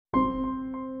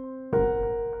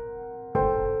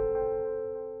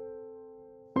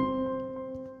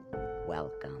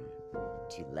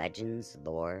to Legends,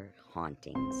 Lore,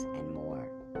 Hauntings, and More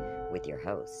with your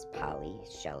hosts, Polly,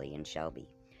 Shelley, and Shelby,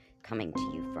 coming to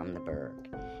you from the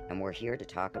Berg. And we're here to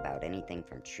talk about anything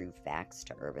from true facts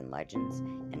to urban legends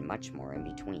and much more in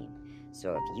between.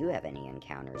 So if you have any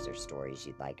encounters or stories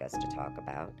you'd like us to talk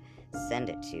about, send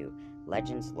it to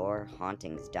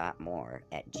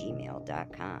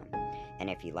legendsloreHauntings.more@gmail.com. And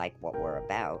if you like what we're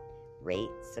about,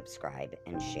 rate, subscribe,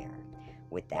 and share.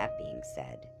 With that being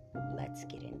said, let's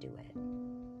get into it.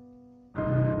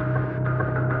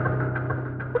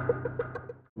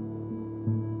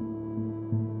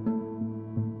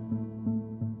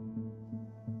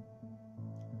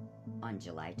 On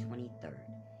July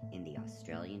 23rd, in the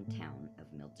Australian town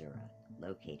of Mildura,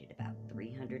 located about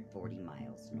 340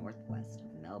 miles northwest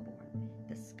of Melbourne,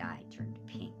 the sky turned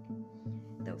pink.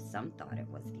 Though some thought it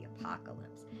was the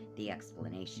apocalypse, the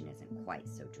explanation isn't quite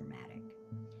so dramatic.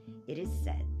 It is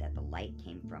said that the light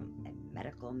came from a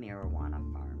medical marijuana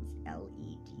farm's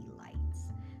LED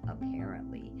lights.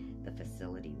 Apparently, the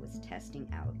facility was testing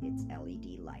out its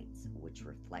LED lights, which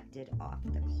reflected off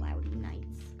the cloudy night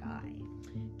sky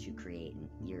to create an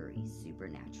eerie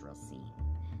supernatural scene.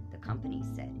 The company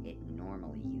said it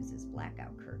normally uses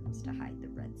blackout curtains to hide the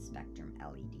red spectrum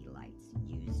LED lights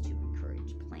used to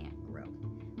encourage plant growth,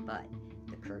 but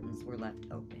the curtains were left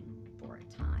open for a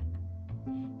time.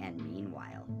 And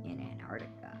meanwhile, in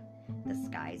Antarctica, the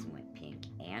skies went pink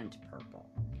and purple.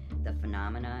 The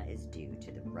phenomena is due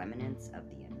to the remnants of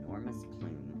the enormous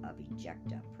plume of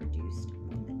ejecta produced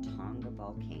when the Tonga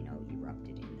volcano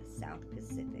erupted in the South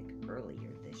Pacific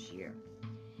earlier this year.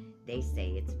 They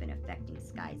say it's been affecting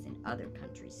skies in other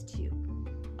countries too.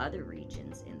 Other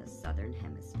regions in the southern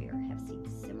hemisphere have seen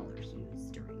similar hues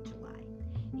during July,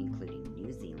 including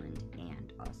New Zealand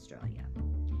and Australia.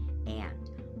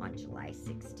 And on July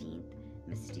 16th,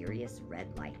 mysterious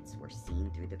red lights were seen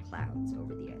through the clouds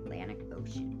over the Atlantic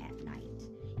Ocean at night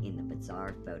in the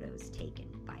bizarre photos taken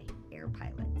by air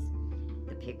pilots.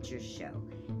 The pictures show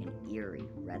an eerie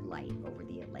red light over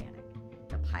the Atlantic.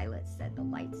 The pilot said the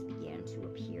lights began to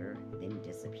appear, then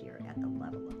disappear at the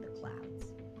level of the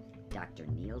clouds. Dr.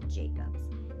 Neil Jacobs,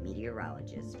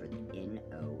 meteorologist for the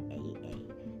NOAA,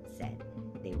 said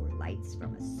they were lights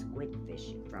from squid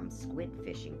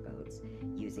fishing boats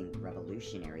using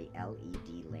revolutionary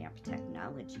LED lamp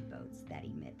technology boats that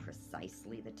emit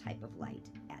precisely the type of light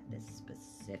at this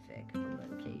specific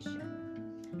location.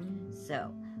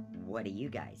 So, what do you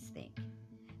guys think?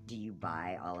 Do you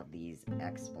buy all of these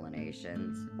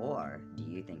explanations, or do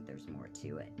you think there's more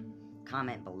to it?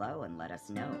 Comment below and let us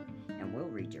know, and we'll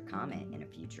read your comment in a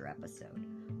future episode.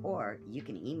 Or you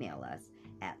can email us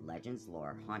at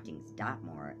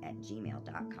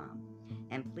legendsloreHauntings.more@gmail.com.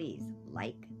 And please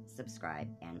like, subscribe,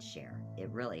 and share. It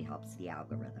really helps the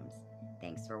algorithms.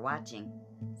 Thanks for watching.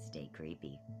 Stay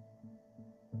creepy.